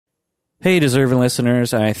Hey, deserving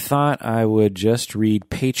listeners, I thought I would just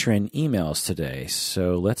read patron emails today,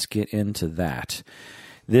 so let's get into that.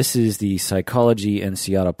 This is the Psychology in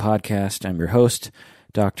Seattle podcast. I'm your host,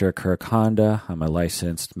 Dr. Kirk Honda. I'm a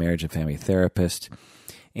licensed marriage and family therapist.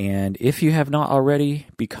 And if you have not already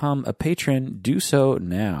become a patron, do so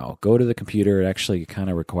now. Go to the computer. It actually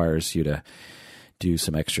kind of requires you to do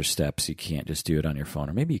some extra steps. You can't just do it on your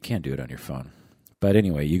phone, or maybe you can do it on your phone. But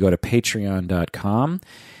anyway, you go to patreon.com.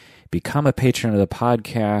 Become a patron of the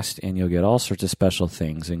podcast, and you'll get all sorts of special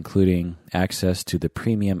things, including access to the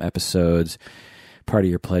premium episodes. Part of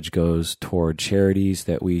your pledge goes toward charities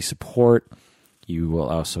that we support. You will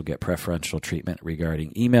also get preferential treatment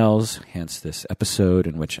regarding emails, hence this episode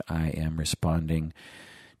in which I am responding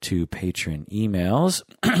to patron emails.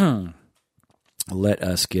 Let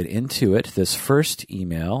us get into it. This first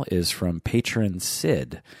email is from patron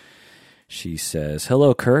Sid. She says,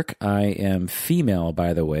 "Hello, Kirk. I am female,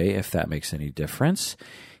 by the way, if that makes any difference.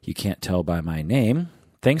 You can't tell by my name.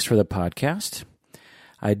 Thanks for the podcast.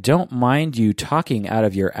 I don't mind you talking out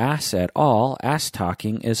of your ass at all. Ass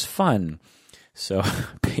talking is fun." So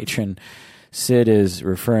patron Sid is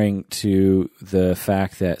referring to the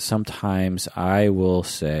fact that sometimes I will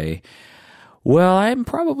say, well, I'm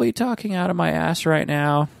probably talking out of my ass right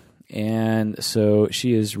now. And so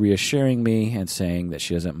she is reassuring me and saying that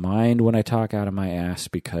she doesn't mind when I talk out of my ass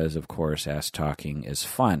because, of course, ass talking is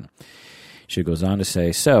fun. She goes on to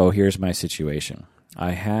say, so here's my situation.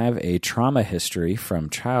 I have a trauma history from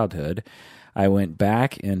childhood. I went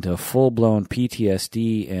back into full-blown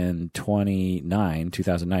PTSD in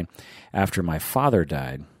 2009 after my father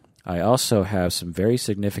died. I also have some very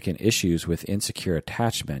significant issues with insecure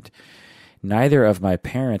attachment. Neither of my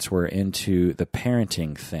parents were into the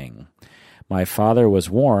parenting thing. My father was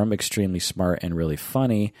warm, extremely smart, and really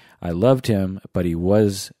funny. I loved him, but he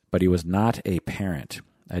was not a parent.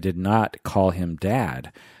 I did not call him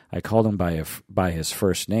Dad. I called him by his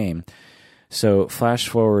first name. So flash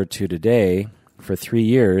forward to today. For 3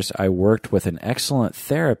 years, I worked with an excellent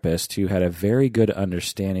therapist who had a very good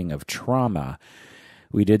understanding of trauma.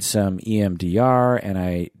 We did some EMDR,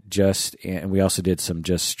 and we also did some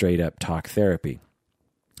just straight-up talk therapy.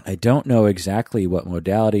 I don't know exactly what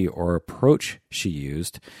modality or approach she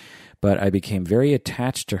used, but I became very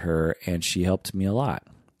attached to her, and she helped me a lot.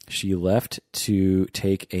 She left to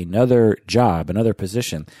take another job, another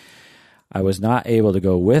position. I was not able to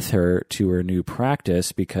go with her to her new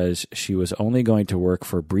practice because she was only going to work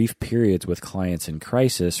for brief periods with clients in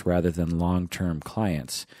crisis rather than long-term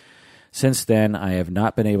clients. Since then, I have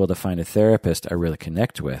not been able to find a therapist I really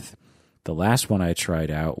connect with. The last one I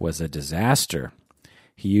tried out was a disaster.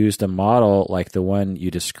 He used a model like the one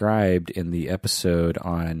you described in the episode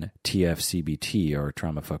on TFCBT, or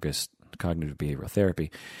trauma-focused cognitive behavioral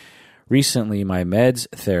therapy. Recently, my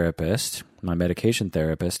medication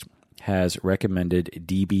therapist, has recommended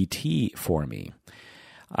DBT for me.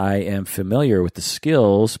 I am familiar with the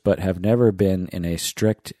skills, but have never been in a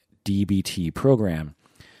strict DBT program.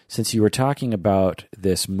 Since you were talking about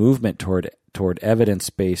this movement toward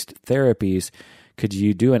evidence-based therapies, could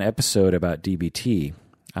you do an episode about DBT?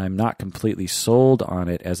 I'm not completely sold on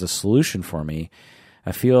it as a solution for me.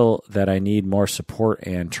 I feel that I need more support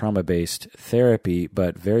and trauma-based therapy,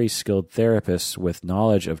 but very skilled therapists with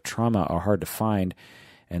knowledge of trauma are hard to find,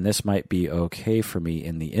 and this might be okay for me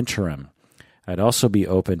in the interim. I'd also be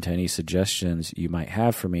open to any suggestions you might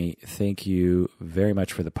have for me. Thank you very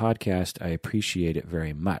much for the podcast. I appreciate it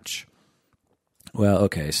very much. Well,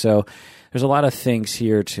 okay, so there's a lot of things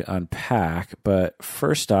here to unpack, but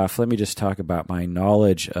first off, let me just talk about my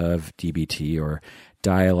knowledge of DBT, or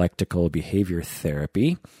dialectical behavior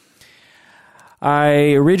therapy.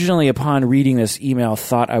 I originally, upon reading this email,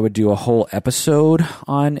 thought I would do a whole episode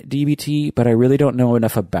on DBT, but I really don't know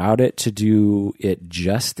enough about it to do it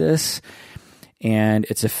justice. And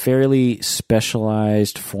it's a fairly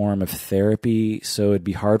specialized form of therapy, so it'd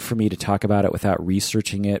be hard for me to talk about it without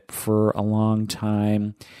researching it for a long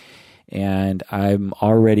time. And I'm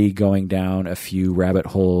already going down a few rabbit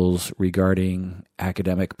holes regarding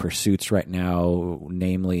academic pursuits right now,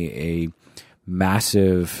 namely a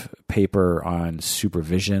massive paper on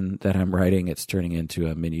supervision that I'm writing. It's turning into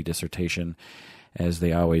a mini dissertation, as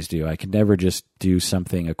they always do. I can never just do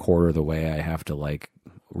something a quarter of the way. I have to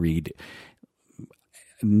read.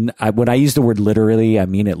 When I use the word literally, I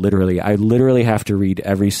mean it literally. I literally have to read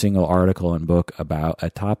every single article and book about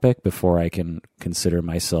a topic before I can consider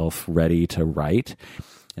myself ready to write.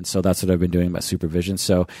 And so that's what I've been doing about supervision.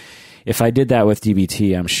 So if I did that with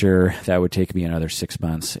DBT, I'm sure that would take me another 6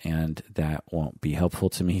 months, and that won't be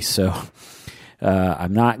helpful to me. So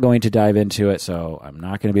I'm not going to dive into it. So I'm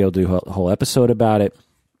not going to be able to do a whole episode about it.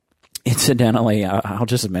 Incidentally, I'll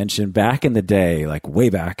just mention back in the day, like way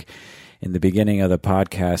back in the beginning of the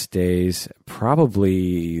podcast days,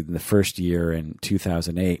 probably the first year in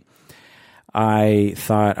 2008, I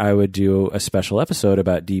thought I would do a special episode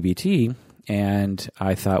about DBT. And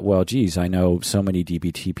I thought, well, geez, I know so many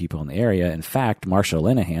DBT people in the area. In fact, Marshall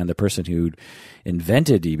Linehan, the person who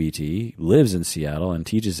invented DBT, lives in Seattle and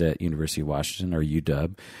teaches at University of Washington, or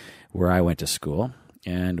UW, where I went to school.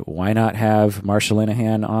 And why not have Marshall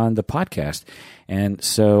Linehan on the podcast? And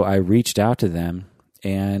so I reached out to them,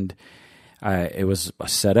 and it was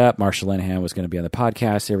set up. Marshall Linehan was going to be on the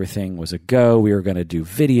podcast. Everything was a go. We were going to do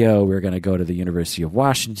video. We were going to go to the University of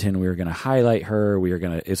Washington. We were going to highlight her. We were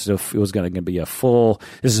going to. It was going to be a full.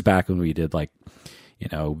 This is back when we did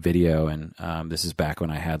video, and this is back when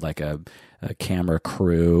I had like a camera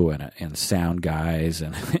crew and sound guys,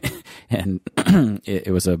 and and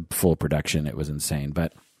it was a full production. It was insane.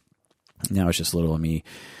 But now it's just little of me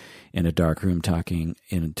in a dark room talking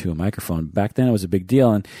into a microphone. Back then it was a big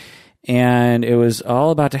deal, and it was all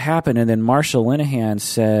about to happen. And then Marshall Linehan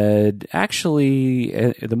said, actually,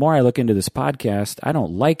 the more I look into this podcast, I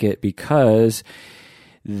don't like it because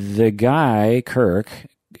the guy, Kirk,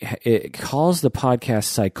 it calls the podcast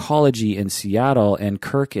Psychology in Seattle, and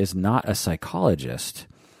Kirk is not a psychologist.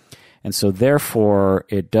 And so therefore,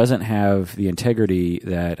 it doesn't have the integrity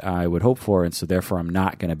that I would hope for, and so therefore I'm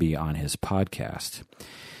not going to be on his podcast.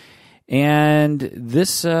 And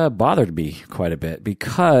this bothered me quite a bit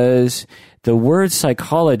because the word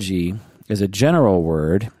psychology is a general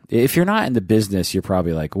word. If you're not in the business, you're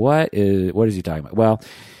probably like, what is he talking about? Well,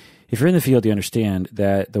 if you're in the field, you understand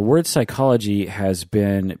that the word psychology has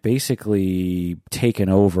been basically taken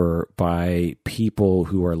over by people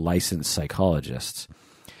who are licensed psychologists.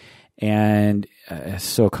 And it's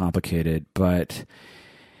so complicated, but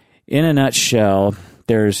in a nutshell,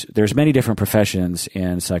 there's many different professions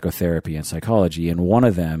in psychotherapy and psychology, and one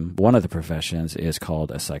of the professions is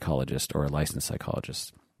called a psychologist or a licensed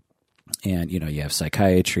psychologist. And, you have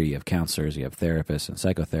psychiatry, you have counselors, you have therapists and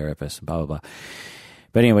psychotherapists, blah, blah, blah.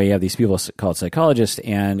 But anyway, you have these people called psychologists,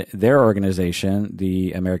 and their organization,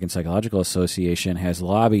 the American Psychological Association, has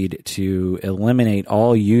lobbied to eliminate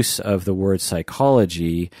all use of the word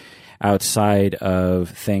psychology outside of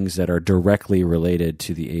things that are directly related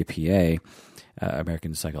to the APA,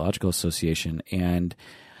 American Psychological Association. And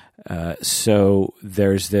so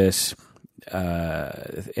there's this,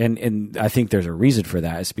 and I think there's a reason for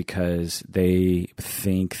that. It's because they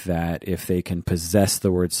think that if they can possess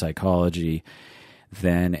the word psychology,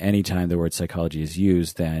 then anytime the word psychology is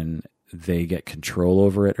used, then they get control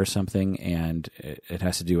over it or something, and it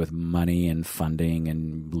has to do with money and funding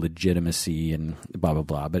and legitimacy and blah, blah,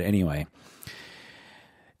 blah. But anyway,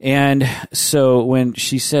 and so when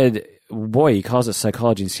she said, boy, he calls it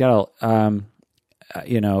Psychology in Seattle, I'm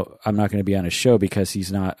not going to be on his show because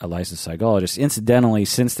he's not a licensed psychologist. Incidentally,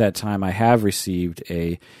 since that time, I have received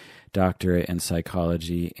a doctorate in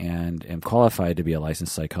psychology and am qualified to be a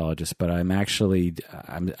licensed psychologist, but I'm a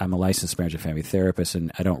licensed marriage and family therapist, and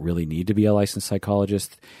I don't really need to be a licensed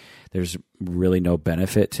psychologist. There's really no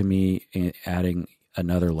benefit to me in adding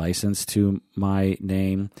another license to my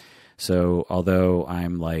name. So although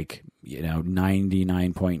I'm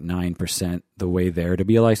 99.9% the way there to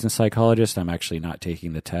be a licensed psychologist, I'm actually not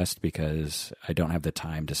taking the test because I don't have the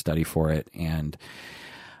time to study for it, and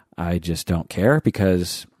I just don't care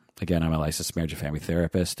because, again, I'm a licensed marriage and family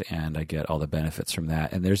therapist, and I get all the benefits from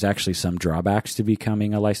that. And there's actually some drawbacks to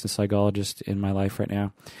becoming a licensed psychologist in my life right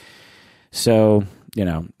now. So,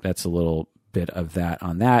 that's a little bit of that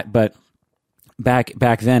on that. But back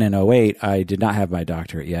then in 2008, I did not have my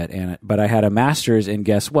doctorate yet, but I had a master's in,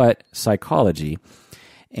 guess what, psychology.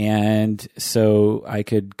 And so I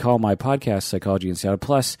could call my podcast Psychology in Seattle.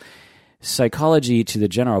 Plus, psychology to the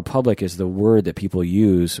general public is the word that people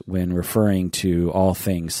use when referring to all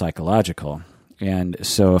things psychological. And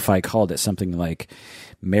so if I called it something like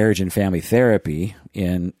marriage and family therapy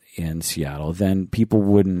in Seattle, then people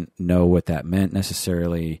wouldn't know what that meant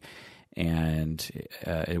necessarily, and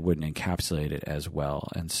it wouldn't encapsulate it as well.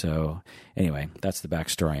 And so anyway, that's the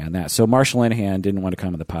backstory on that. So Marshall Linehan didn't want to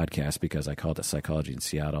come on the podcast because I called it Psychology in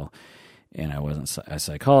Seattle, and I wasn't a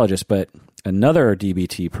psychologist. But another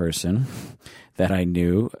DBT person that I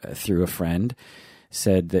knew through a friend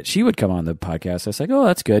said that she would come on the podcast. I was like, oh,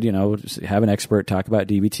 that's good. Have an expert talk about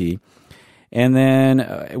DBT. And then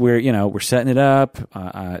we're setting it up.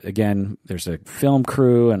 Again, there's a film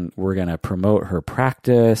crew, and we're going to promote her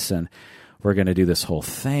practice, and we're going to do this whole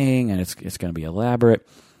thing, and it's going to be elaborate.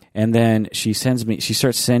 And then she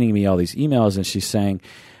starts sending me all these emails, and she's saying,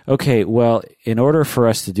 okay, well, in order for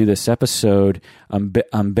us to do this episode,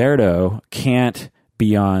 Umberto can't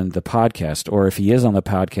be on the podcast, or if he is on the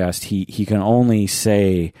podcast, he can only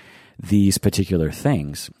say these particular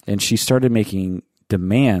things. And she started making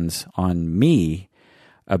demands on me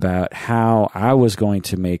about how I was going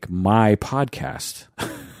to make my podcast.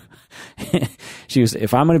 She was,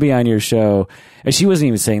 if I'm going to be on your show, and she wasn't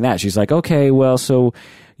even saying that. She's like, okay, well, so,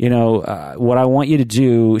 what I want you to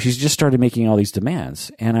do, she's just started making all these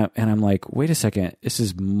demands. And I'm like, wait a second, this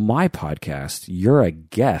is my podcast. You're a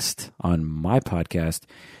guest on my podcast.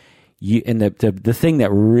 And the thing that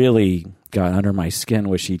really got under my skin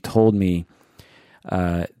was she told me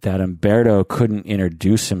that Umberto couldn't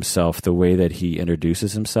introduce himself the way that he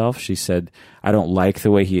introduces himself. She said, I don't like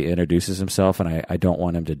the way he introduces himself, and I don't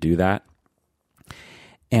want him to do that.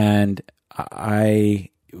 And I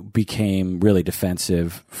became really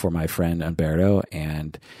defensive for my friend Umberto,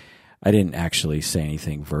 and I didn't actually say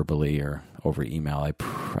anything verbally or over email.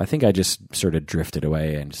 I think I just sort of drifted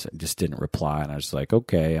away and just didn't reply, and I was like,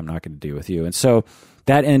 okay, I'm not going to deal with you. And so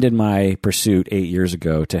that ended my pursuit 8 years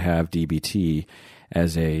ago to have DBT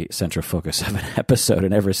as a central focus of an episode,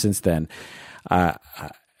 and ever since then, I've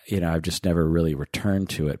just never really returned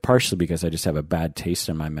to it, partially because I just have a bad taste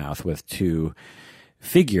in my mouth with two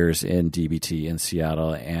figures in DBT in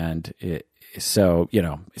Seattle. And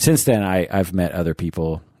since then I've met other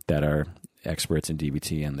people that are experts in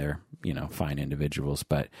DBT, and they're, fine individuals.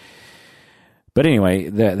 But anyway,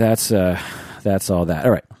 that's all that.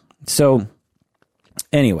 All right. So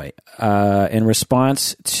anyway, in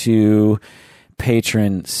response to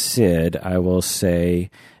patron Sid, I will say,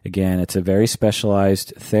 again, it's a very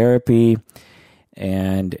specialized therapy,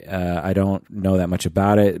 and I don't know that much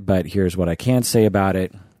about it, but here's what I can say about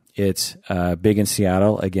it. It's big in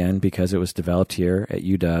Seattle, again, because it was developed here at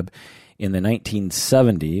UW in the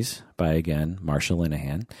 1970s by, again, Marsha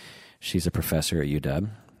Linehan. She's a professor at UW.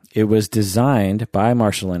 It was designed by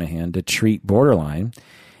Marsha Linehan to treat borderline,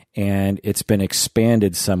 and it's been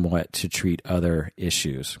expanded somewhat to treat other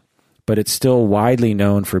issues. But it's still widely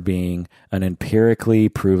known for being an empirically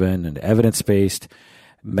proven and evidence-based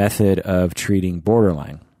method of treating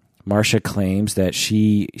borderline. Marsha claims that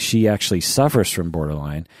she actually suffers from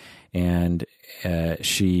borderline, and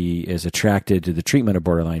she is attracted to the treatment of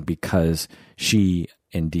borderline because she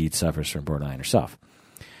indeed suffers from borderline herself.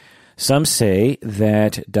 Some say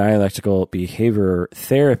that dialectical behavior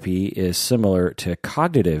therapy is similar to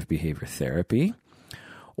cognitive behavior therapy,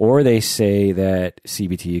 or they say that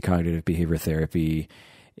CBT, cognitive behavior therapy,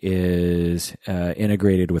 is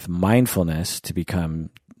integrated with mindfulness to become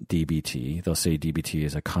DBT. They'll say DBT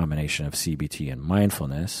is a combination of CBT and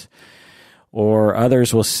mindfulness. Or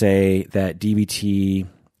others will say that DBT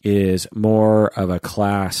is more of a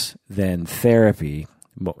class than therapy.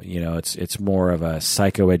 It's more of a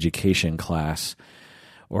psychoeducation class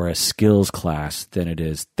or a skills class than it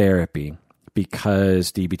is therapy,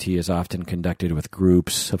 because DBT is often conducted with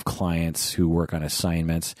groups of clients who work on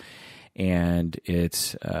assignments, and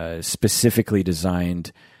it's specifically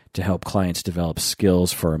designed to help clients develop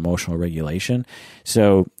skills for emotional regulation.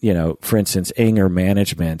 So, for instance, anger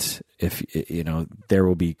management, if, there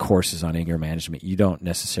will be courses on anger management. You don't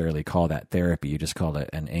necessarily call that therapy. You just call it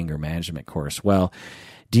an anger management course. Well,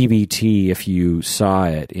 DBT, if you saw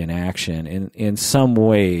it in action, in some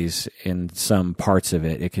ways, in some parts of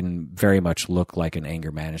it, it can very much look like an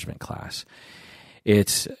anger management class.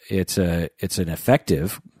 It's an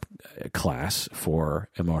effective class for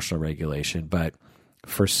emotional regulation, but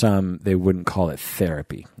for some, they wouldn't call it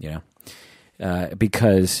therapy,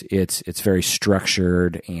 because it's very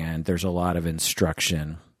structured and there's a lot of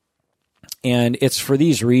instruction. And it's for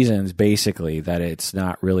these reasons, basically, that it's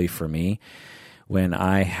not really for me. When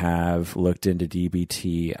I have looked into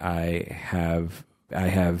DBT, I have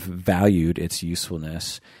valued its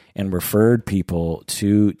usefulness and referred people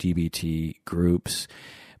to DBT groups.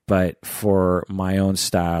 But for my own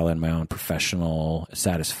style and my own professional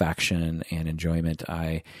satisfaction and enjoyment,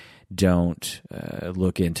 I don't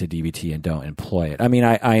look into DBT and don't employ it. I mean,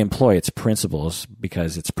 I employ its principles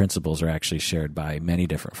because its principles are actually shared by many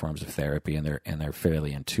different forms of therapy, and they're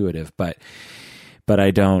fairly intuitive. But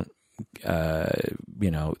I don't.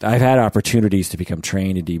 I've had opportunities to become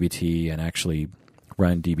trained in DBT and actually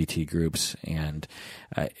run DBT groups, and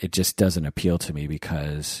it just doesn't appeal to me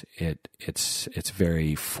because it's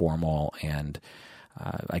very formal, and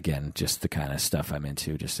again, just the kind of stuff I'm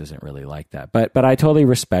into just isn't really like that. But I totally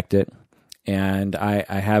respect it, and I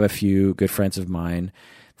have a few good friends of mine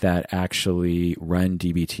that actually run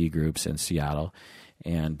DBT groups in Seattle,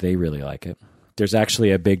 and they really like it. There's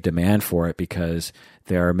actually a big demand for it because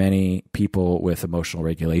there are many people with emotional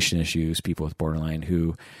regulation issues, people with borderline,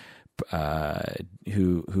 who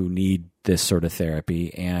who need this sort of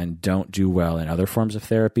therapy and don't do well in other forms of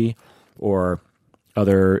therapy, or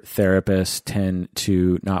other therapists tend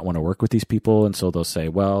to not want to work with these people, and so they'll say,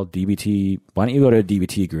 well, DBT, why don't you go to a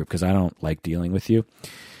DBT group, because I don't like dealing with you.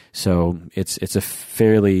 So it's a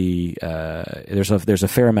fairly there's a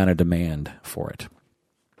fair amount of demand for it.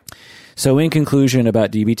 So in conclusion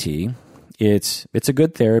about DBT, it's a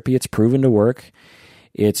good therapy. It's proven to work.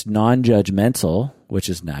 It's non-judgmental, which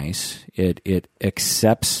is nice. It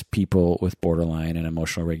accepts people with borderline and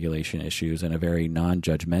emotional regulation issues in a very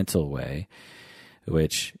non-judgmental way,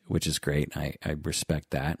 which is great. I respect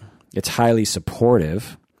that. It's highly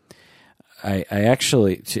supportive. I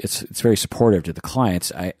actually, it's very supportive to the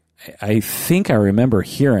clients. I think I remember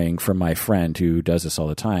hearing from my friend who does this all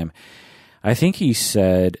the time. I think he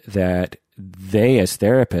said that they, as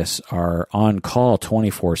therapists, are on call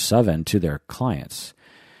 24/7 to their clients.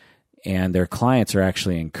 And their clients are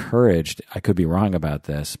actually encouraged. I could be wrong about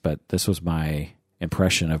this, but this was my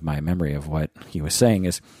impression of my memory of what he was saying,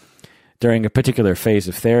 is during a particular phase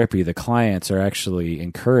of therapy, the clients are actually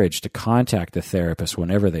encouraged to contact the therapist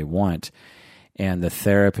whenever they want. And the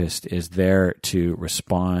therapist is there to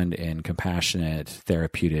respond in compassionate,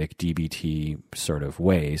 therapeutic, DBT sort of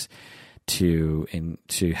ways to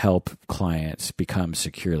help clients become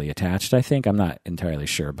securely attached, I think. I'm not entirely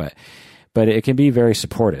sure, but it can be very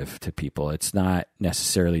supportive to people. It's not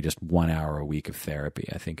necessarily just 1 hour a week of therapy.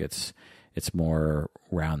 I think it's more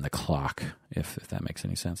round the clock, if that makes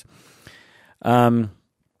any sense. And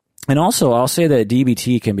also, I'll say that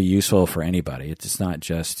DBT can be useful for anybody. It's not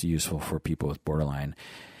just useful for people with borderline.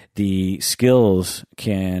 The skills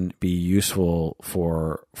can be useful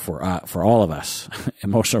for all of us.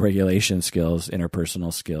 Emotional regulation skills,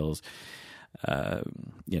 interpersonal skills,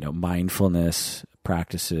 mindfulness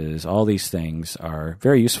practices, all these things are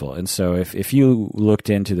very useful. And so if you looked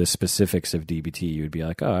into the specifics of DBT, you would be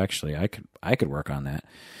like, oh, actually, I could work on that.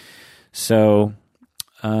 So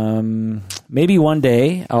maybe one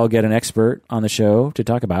day I'll get an expert on the show to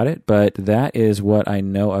talk about it, but that is what I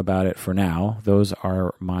know about it for now. Those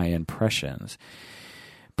are my impressions.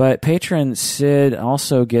 But patron Sid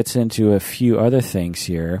also gets into a few other things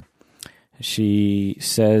here. She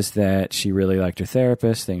says that she really liked her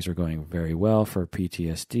therapist. Things were going very well for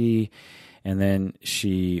PTSD. And then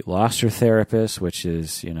she lost her therapist, which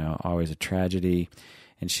is, always a tragedy.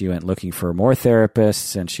 And she went looking for more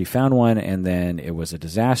therapists, and she found one, and then it was a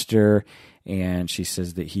disaster. And she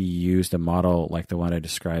says that he used a model like the one I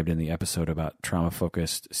described in the episode about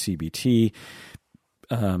trauma-focused CBT.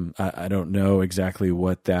 I don't know exactly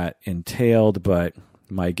what that entailed, but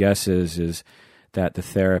my guess is that the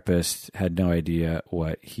therapist had no idea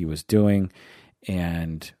what he was doing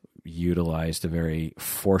and utilized a very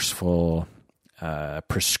forceful,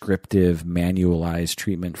 prescriptive, manualized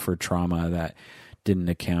treatment for trauma that didn't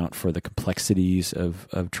account for the complexities of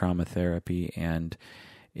trauma therapy, and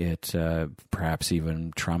it perhaps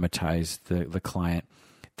even traumatized the client.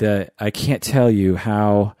 I can't tell you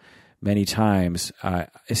how many times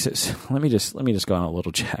let me just go on a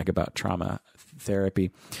little jag about trauma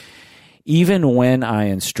therapy. Even when I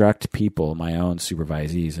instruct people, my own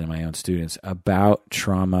supervisees and my own students, about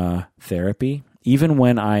trauma therapy, even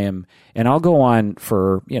when I'll go on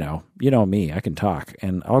for, me, I can talk,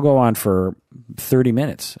 and I'll go on for 30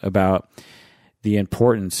 minutes about the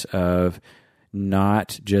importance of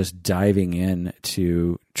not just diving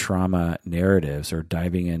into trauma narratives or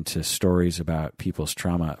diving into stories about people's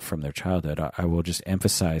trauma from their childhood. I will just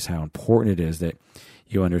emphasize how important it is that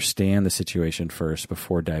you understand the situation first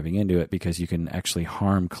before diving into it, because you can actually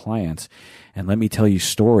harm clients. And let me tell you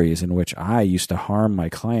stories in which I used to harm my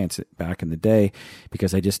clients back in the day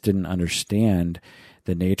because I just didn't understand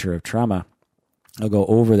the nature of trauma. I'll go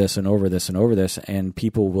over this and over this and over this, and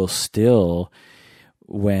people will still,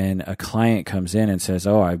 when a client comes in and says,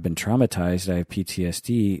 oh, I've been traumatized, I have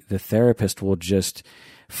PTSD, the therapist will just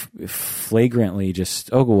flagrantly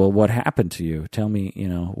oh, well, what happened to you? Tell me,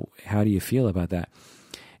 how do you feel about that?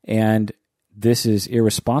 And this is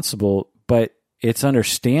irresponsible, but it's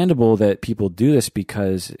understandable that people do this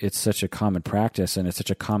because it's such a common practice and it's such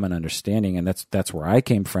a common understanding. And that's where I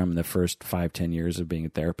came from in the first 5-10 years of being a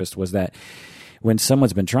therapist, was that when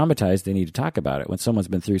someone's been traumatized, they need to talk about it. When someone's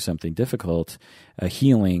been through something difficult, a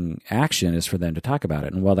healing action is for them to talk about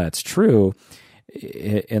it. And while that's true,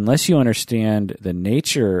 unless you understand the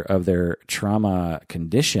nature of their trauma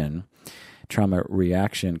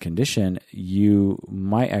reaction condition, you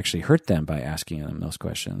might actually hurt them by asking them those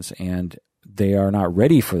questions. And they are not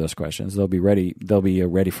ready for those questions. They'll be ready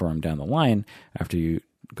for them down the line after you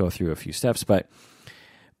go through a few steps. But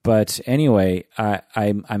But anyway, I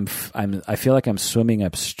feel like I'm swimming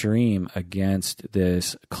upstream against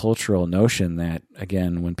this cultural notion that,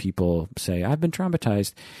 again, when people say I've been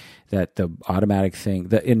traumatized, that the automatic thing,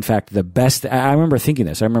 that in fact the best. I remember thinking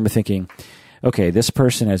this. I remember thinking, okay, this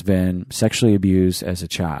person has been sexually abused as a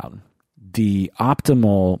child. The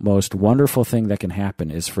optimal, most wonderful thing that can happen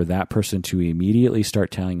is for that person to immediately start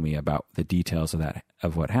telling me about the details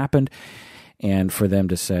of what happened. And for them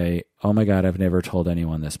to say, oh my God, I've never told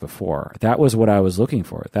anyone this before. That was what I was looking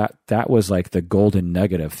for. That was like the golden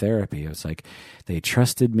nugget of therapy. It was like, they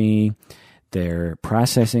trusted me. They're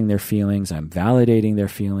processing their feelings. I'm validating their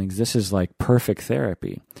feelings. This is like perfect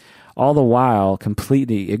therapy. All the while,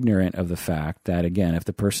 completely ignorant of the fact that, again, if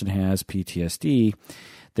the person has PTSD,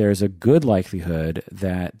 there's a good likelihood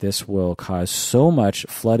that this will cause so much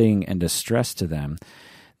flooding and distress to them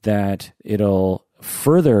that it'll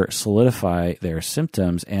further solidify their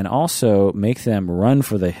symptoms and also make them run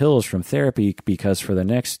for the hills from therapy, because for the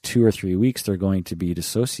next 2 or 3 weeks they're going to be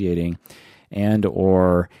dissociating and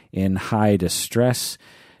or in high distress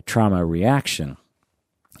trauma reaction.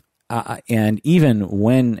 And even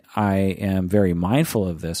when I am very mindful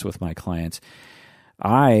of this with my clients,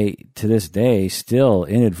 I, to this day, still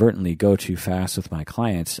inadvertently go too fast with my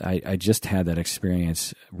clients. I just had that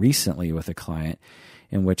experience recently with a client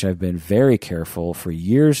in which I've been very careful for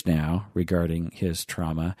years now regarding his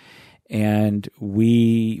trauma. And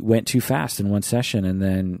we went too fast in one session, and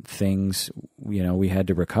then things, we had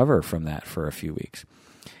to recover from that for a few weeks.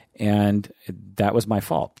 And that was my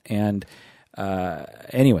fault. And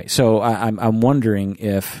anyway, so I'm wondering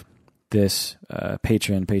if this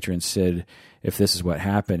patron Sid, if this is what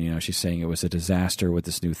happened. She's saying it was a disaster with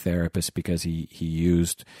this new therapist because he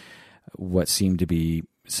used what seemed to be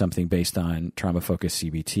something based on trauma-focused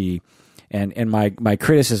CBT. And my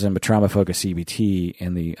criticism of trauma-focused CBT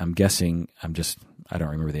and I don't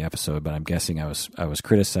remember the episode, but I'm guessing I was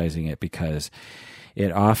criticizing it because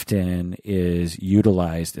it often is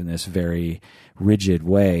utilized in this very rigid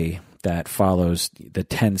way that follows the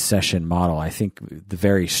 10-session model. I think the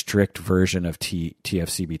very strict version of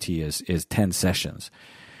TFCBT is 10 sessions.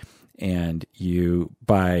 And you,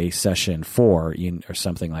 by session 4 or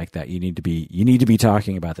something like that, you need to be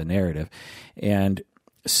talking about the narrative. And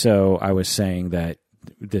so I was saying that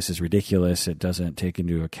this is ridiculous. It doesn't take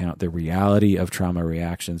into account the reality of trauma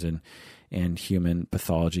reactions and human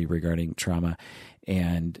pathology regarding trauma.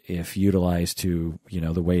 And if utilized to,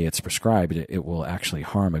 the way it's prescribed, it will actually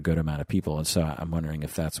harm a good amount of people. And so I'm wondering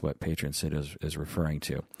if that's what patron Sid is referring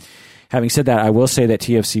to. Having said that, I will say that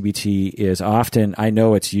TFCBT is often, I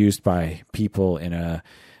know it's used by people in a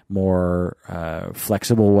more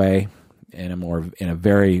flexible way, in a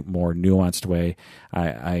very more nuanced way.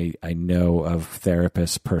 I know of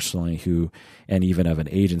therapists personally who, and even of an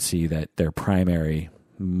agency, that their primary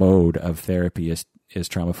mode of therapy is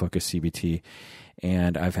trauma-focused CBT.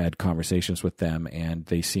 And I've had conversations with them, and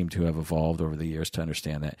they seem to have evolved over the years to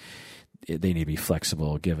understand that they need to be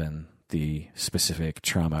flexible given the specific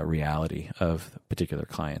trauma reality of particular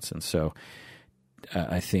clients. And so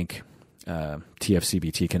I think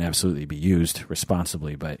TFCBT can absolutely be used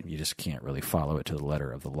responsibly, but you just can't really follow it to the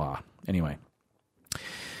letter of the law. Anyway,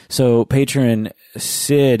 so patron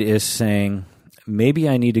Sid is saying, maybe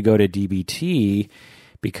I need to go to DBT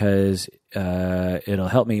because it'll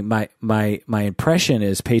help me. My impression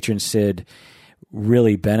is patron Sid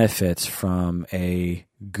really benefits from a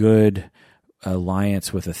good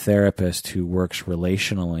alliance with a therapist who works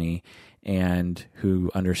relationally and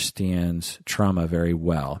who understands trauma very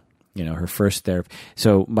well. Her first therapist.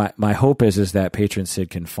 So my hope is that patron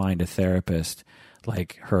Sid can find a therapist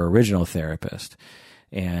like her original therapist,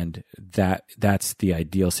 and that's the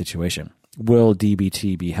ideal situation. Will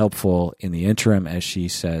DBT be helpful in the interim? As she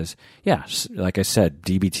says, yeah, like I said,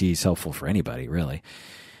 DBT is helpful for anybody, really.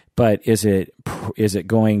 But is it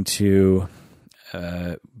going to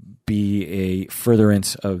be a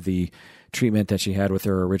furtherance of the treatment that she had with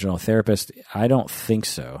her original therapist? I don't think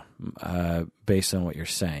so, based on what you're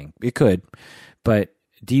saying. It could, but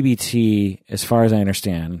DBT, as far as I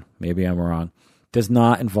understand, maybe I'm wrong, does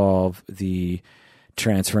not involve the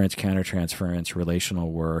transference, countertransference,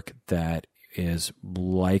 relational work that was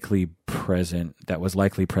likely present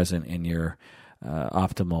in your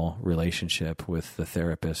optimal relationship with the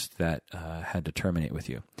therapist that had to terminate with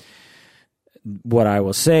you. What I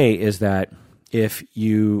will say is that if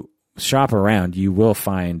you shop around, you will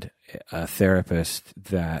find a therapist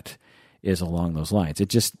that is along those lines. It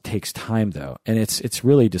just takes time, though, and it's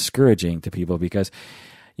really discouraging to people because,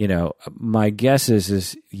 my guess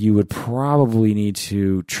is you would probably need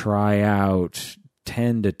to try out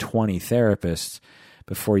 10 to 20 therapists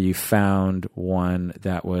before you found one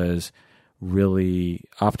that was really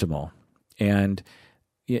optimal. And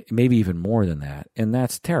maybe even more than that. And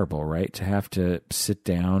that's terrible, right? To have to sit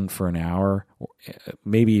down for an hour,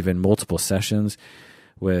 maybe even multiple sessions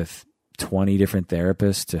with 20 different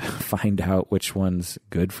therapists to find out which one's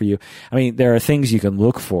good for you. I mean, there are things you can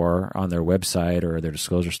look for on their website or their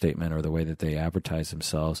disclosure statement or the way that they advertise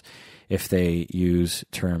themselves if they use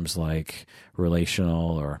terms like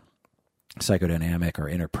relational or psychodynamic or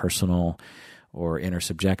interpersonal or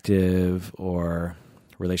intersubjective or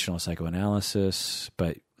relational psychoanalysis,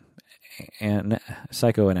 and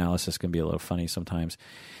psychoanalysis can be a little funny sometimes.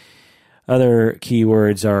 Other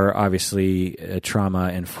keywords are obviously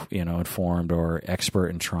trauma and informed or expert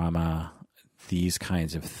in trauma. These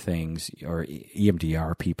kinds of things, or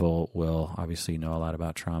EMDR people will obviously know a lot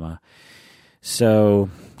about trauma. So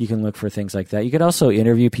you can look for things like that. You could also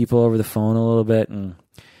interview people over the phone a little bit, and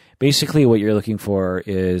basically what you're looking for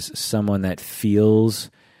is someone that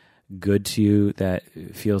feels good to you, that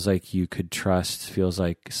feels like you could trust, feels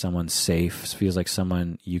like someone's safe, feels like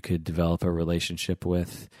someone you could develop a relationship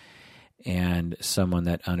with, and someone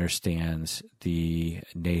that understands the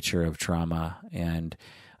nature of trauma and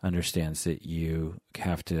understands that you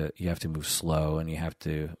have to move slow and you have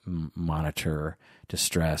to monitor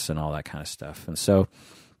distress and all that kind of stuff. And so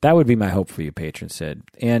that would be my hope for you, patron Sid.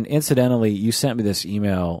 And incidentally, you sent me this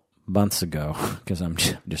email months ago because I'm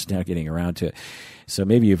just now getting around to it. So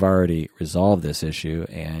maybe you've already resolved this issue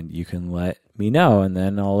and you can let me know, and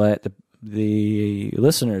then I'll let the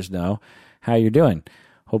listeners know how you're doing.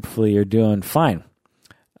 Hopefully you're doing fine.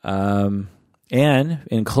 And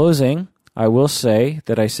in closing, I will say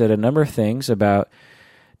that I said a number of things about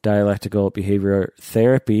dialectical behavior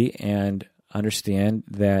therapy and understand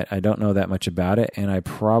that I don't know that much about it, and I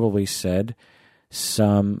probably said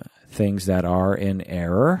some things that are in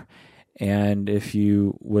error. And if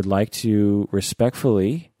you would like to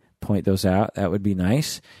respectfully point those out, that would be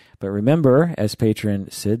nice. But remember, as patron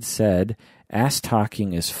Sid said, ass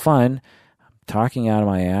talking is fun. I'm talking out of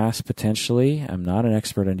my ass potentially. I'm not an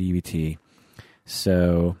expert on DBT.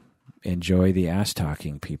 So enjoy the ass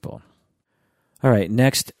talking, people. All right,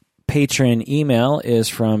 next patron email is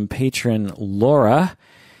from patron Laura.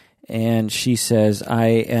 And she says, I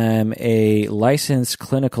am a licensed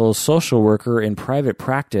clinical social worker in private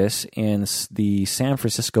practice in the San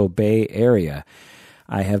Francisco Bay Area.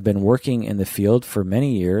 I have been working in the field for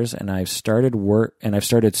many years, and I've started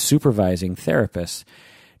supervising therapists.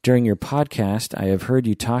 During your podcast, I have heard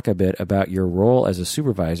you talk a bit about your role as a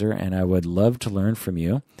supervisor, and I would love to learn from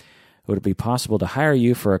you. Would it be possible to hire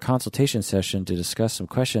you for a consultation session to discuss some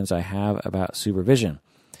questions I have about supervision?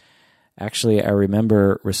 Actually, I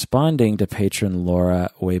remember responding to patron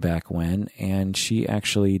Laura way back when, and she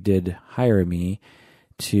actually did hire me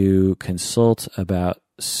to consult about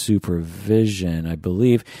supervision, I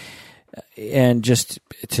believe. And just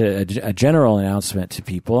to a general announcement to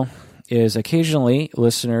people is occasionally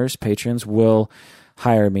listeners, patrons will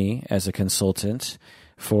hire me as a consultant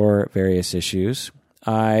for various issues.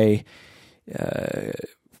 And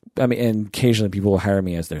occasionally people will hire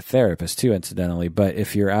me as their therapist too, incidentally. But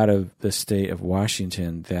if you're out of the state of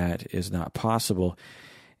Washington, that is not possible.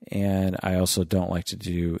 And I also don't like to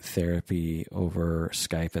do therapy over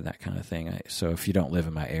Skype and that kind of thing. So if you don't live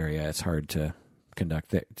in my area, it's hard to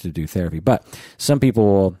do therapy. But some people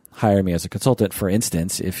will hire me as a consultant. For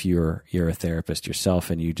instance, if you're a therapist yourself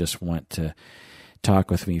and you just want to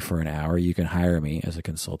talk with me for an hour, you can hire me as a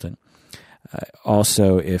consultant.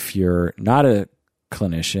 Also, if you're not a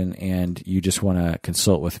clinician and you just want to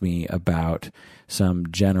consult with me about some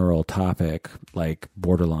general topic like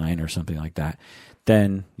borderline or something like that,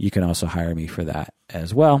 then you can also hire me for that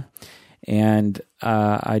as well. And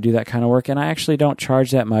I do that kind of work, and I actually don't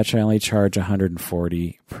charge that much. I only charge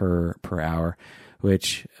 $140 per hour,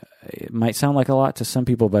 which might sound like a lot to some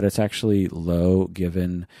people, but it's actually low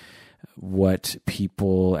given what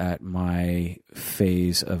people at my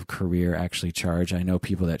phase of career actually charge. I know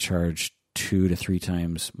people that charge 2 to 3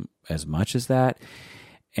 times as much as that,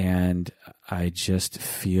 and I just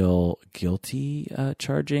feel guilty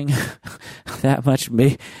charging that much.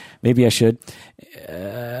 Maybe I should,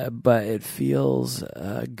 but it feels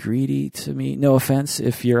greedy to me. No offense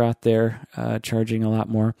if you're out there charging a lot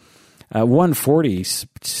more. 140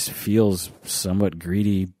 feels somewhat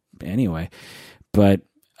greedy anyway, but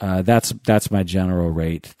that's my general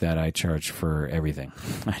rate that I charge for everything,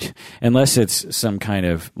 unless it's some kind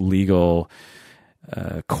of legal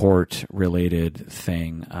court-related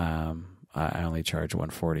thing. I only charge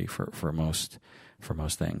 $140 for most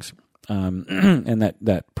things, and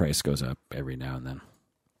that price goes up every now and then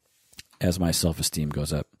as my self-esteem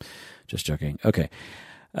goes up Just joking. Okay.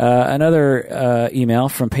 Another email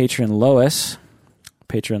from patron Lois.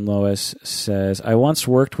 Patron Lois says, I once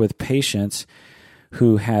worked with patients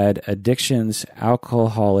who had addictions,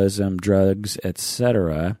 alcoholism, drugs,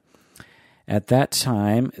 etc. At that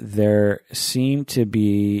time, there seemed to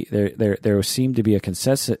be a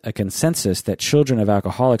consensus that children of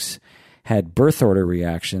alcoholics had birth order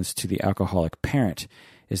reactions to the alcoholic parent.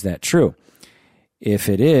 Is that true? If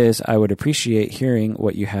it is, I would appreciate hearing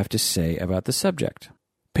what you have to say about the subject.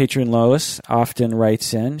 Patron Lois often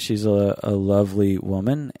writes in. She's a lovely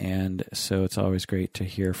woman, and so it's always great to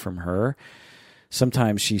hear from her.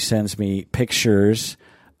 Sometimes she sends me pictures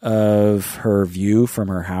of her view from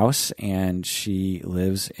her house, and she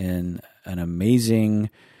lives in an amazing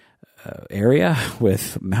area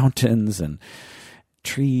with mountains and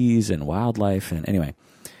trees and wildlife. And anyway,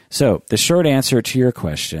 so the short answer to your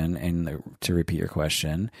question, and to repeat your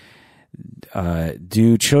question,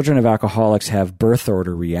 do children of alcoholics have birth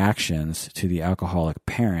order reactions to the alcoholic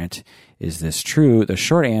parent? Is this true? The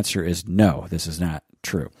short answer is no, this is not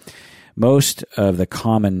true. Most of the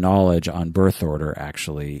common knowledge on birth order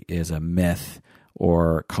actually is a myth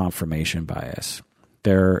or confirmation bias.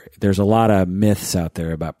 There's a lot of myths out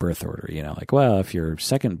there about birth order, like, well, if you're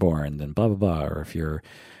second born, then blah, blah, blah, or if you're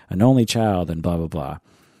an only child, then blah, blah, blah.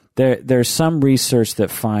 There's some research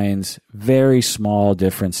that finds very small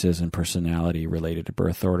differences in personality related to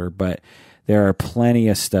birth order, but there are plenty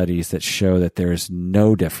of studies that show that there's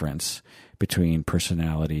no difference between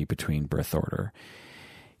personality, between birth order.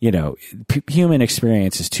 Human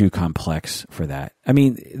experience is too complex for that. I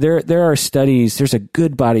mean, there are studies, there's a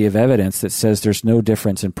good body of evidence that says there's no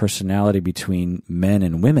difference in personality between men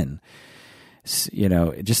and women.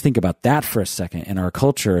 Just think about that for a second. In our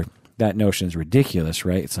culture, that notion is ridiculous,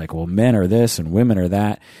 right? It's like, well, men are this and women are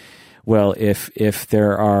that. Well, if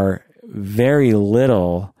there are very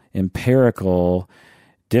little empirical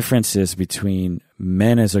differences between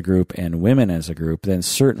men as a group and women as a group, then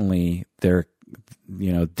certainly there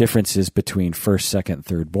differences between first, second,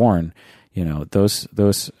 third born,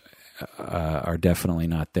 those are definitely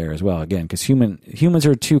not there as well. Again, because humans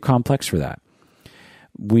are too complex for that.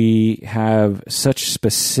 We have such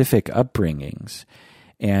specific upbringings,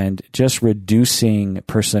 and just reducing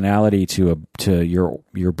personality to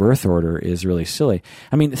your birth order is really silly.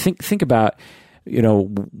 I mean, think about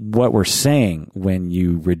what we're saying when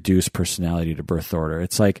you reduce personality to birth order.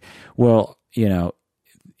 It's like, well,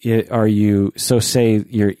 are you, so say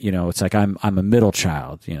you're, it's like I'm a middle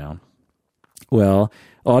child, well,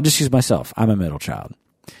 I'll just use myself. I'm a middle child.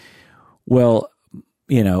 Well,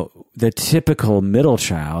 the typical middle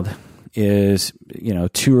child is,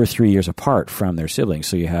 2 or 3 years apart from their siblings.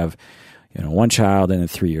 So you have, one child, and then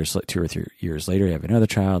 2 or 3 years later, you have another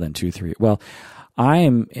child, and 2, 3. Well,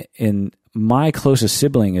 my closest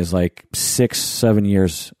sibling is like 6, 7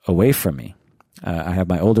 years away from me. I have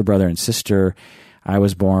my older brother and sister. I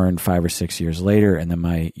was born 5 or 6 years later, and then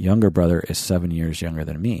my younger brother is 7 years younger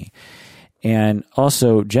than me. And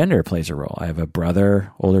also gender plays a role. I have a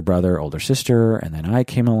brother, older sister, and then I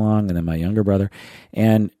came along, and then my younger brother.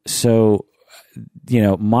 And so,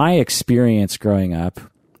 my experience growing up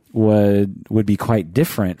would be quite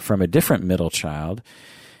different from a different middle child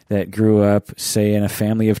that grew up, say, in a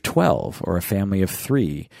family of 12 or a family of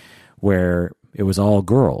 3, where it was all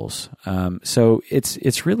girls. So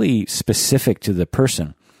it's really specific to the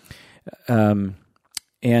person.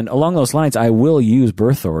 And along those lines, I will use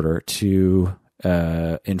birth order to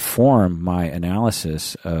inform my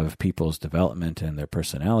analysis of people's development and their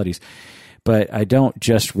personalities. But I don't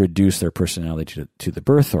just reduce their personality to the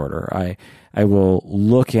birth order. I will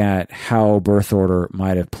look at how birth order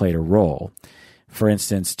might have played a role. For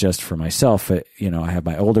instance, just for myself, I have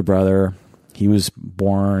my older brother. He was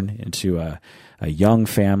born into a young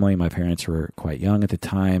family. My parents were quite young at the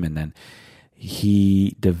time, and then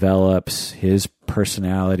he develops his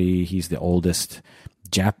personality. He's the oldest,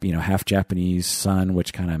 half Japanese son,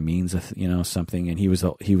 which kind of means something. And he was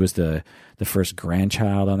the first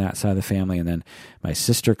grandchild on that side of the family. And then my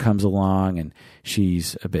sister comes along, and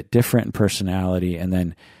she's a bit different in personality. And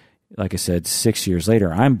then, like I said, 6 years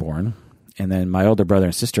later, I'm born. And then my older brother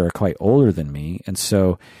and sister are quite older than me, and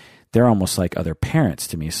so they're almost like other parents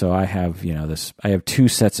to me. So I have, I have 2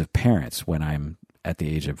 sets of parents when I'm at the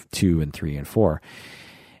age of 2 and 3 and 4.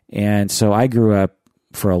 And so I grew up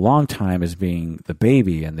for a long time as being the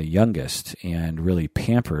baby and the youngest, and really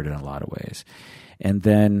pampered in a lot of ways. And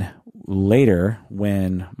then later,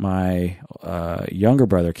 when my younger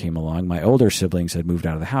brother came along, my older siblings had moved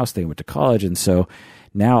out of the house. They went to college. And so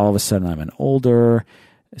now all of a sudden I'm an older,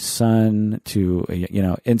 son to,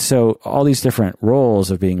 and so all these different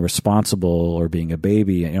roles of being responsible or being a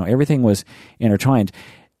baby, everything was intertwined.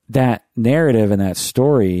 That narrative and that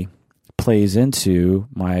story plays into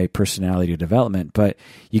my personality development, but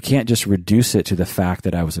you can't just reduce it to the fact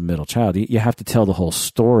that I was a middle child. You have to tell the whole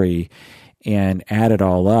story and add it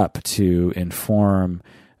all up to inform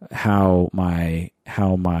how my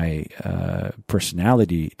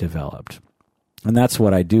personality developed. And that's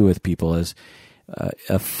what I do with people is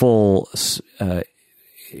a full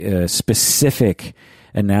specific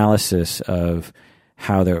analysis of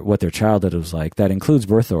what their childhood was like. That includes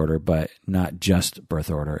birth order, but not just birth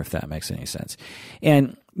order, if that makes any sense.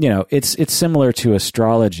 And it's similar to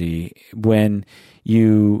astrology. When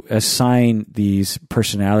you assign these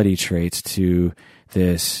personality traits to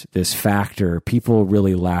this factor, people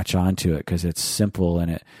really latch onto it because it's simple and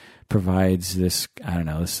it provides this kind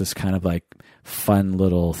of like fun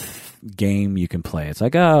little game you can play. It's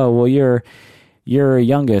like, oh, well, you're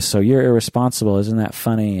youngest, so you're irresponsible. Isn't that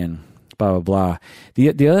funny? And blah, blah, blah.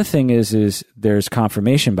 The other thing is there's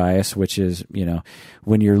confirmation bias, which is,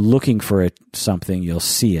 when you're looking for something, you'll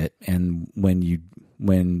see it. And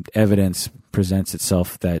when evidence presents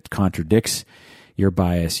itself that contradicts your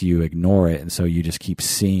bias, you ignore it. And so you just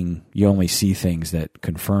you only see things that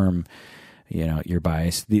confirm, your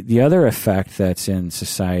bias. The other effect that's in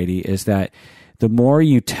society is that the more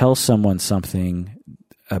you tell someone something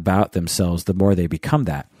about themselves, the more they become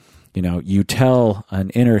that. You tell an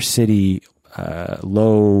inner city,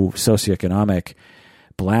 low socioeconomic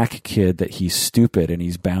black kid that he's stupid and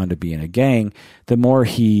he's bound to be in a gang, the more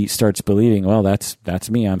he starts believing, well, that's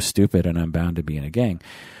me, I'm stupid and I'm bound to be in a gang.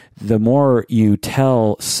 The more you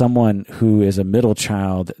tell someone who is a middle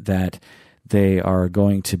child that they are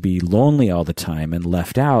going to be lonely all the time and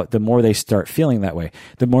left out, the more they start feeling that way.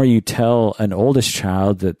 The more you tell an oldest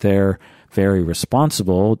child that they're very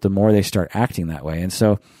responsible, the more they start acting that way. And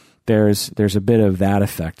so there's a bit of that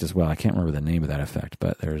effect as well. I can't remember the name of that effect,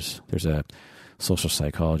 but there's a social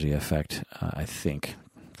psychology effect, I think,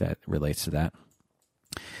 that relates to that.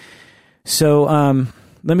 So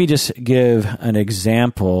let me just give an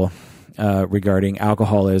example regarding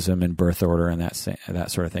alcoholism and birth order and that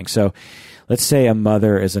sort of thing. So let's say a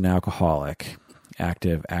mother is an alcoholic,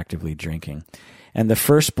 actively drinking, and the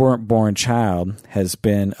firstborn child has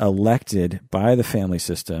been elected by the family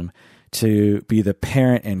system to be the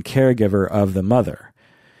parent and caregiver of the mother.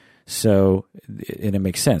 So, and it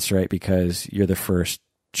makes sense, right? Because you're the first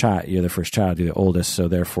child, you're the oldest, so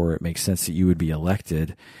therefore it makes sense that you would be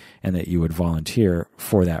elected and that you would volunteer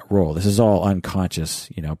for that role. This is all unconscious,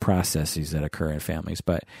 processes that occur in families.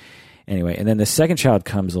 But anyway, and then the second child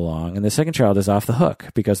comes along, and the second child is off the hook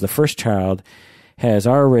because the first child has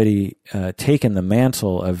already taken the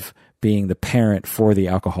mantle of being the parent for the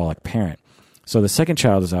alcoholic parent. So the second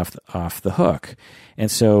child is off the hook.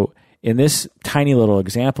 And so in this tiny little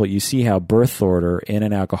example, you see how birth order in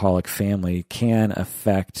an alcoholic family can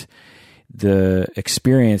affect the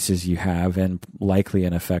experiences you have and likely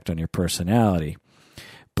an effect on your personality.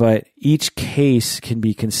 But each case can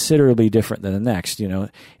be considerably different than the next. In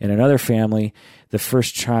another family, the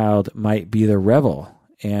first child might be the rebel,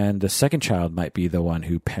 and the second child might be the one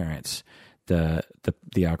who parents the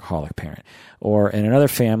alcoholic parent. Or in another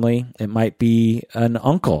family, it might be an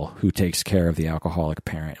uncle who takes care of the alcoholic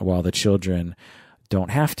parent while the children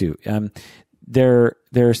don't have to.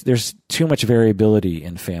 There's too much variability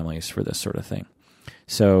in families for this sort of thing.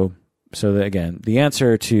 So again, the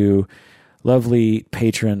answer to lovely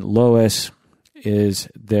patron Lois is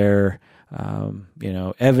there,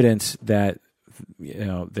 evidence that,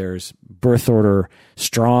 there's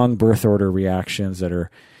strong birth order reactions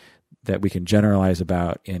that we can generalize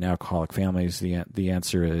about in alcoholic families. The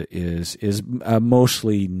answer is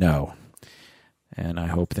mostly no. And I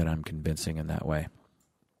hope that I'm convincing in that way.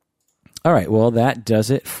 All right, well, that does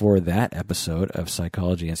it for that episode of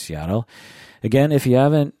Psychology in Seattle. Again, if you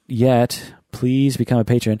haven't yet, please become a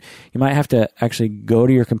patron. You might have to actually go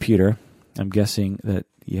to your computer. I'm guessing that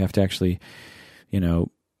you have to actually,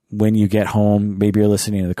 when you get home, maybe you're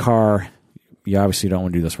listening to the car. You obviously don't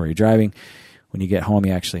want to do this while you're driving. When you get home,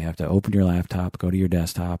 you actually have to open your laptop, go to your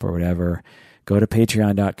desktop or whatever, go to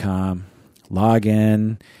patreon.com, log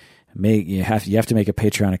in, you have to make a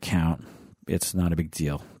Patreon account. It's not a big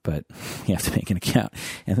deal, but you have to make an account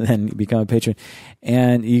and then you become a patron.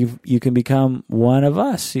 And you can become one of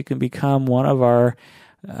us. You can become one of our,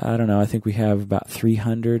 I think we have about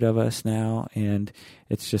 300 of us now, and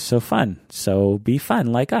it's just so fun. So be fun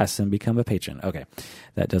like us and become a patron. Okay,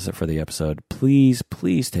 that does it for the episode. Please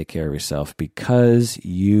take care of yourself because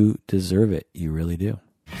you deserve it. You really do.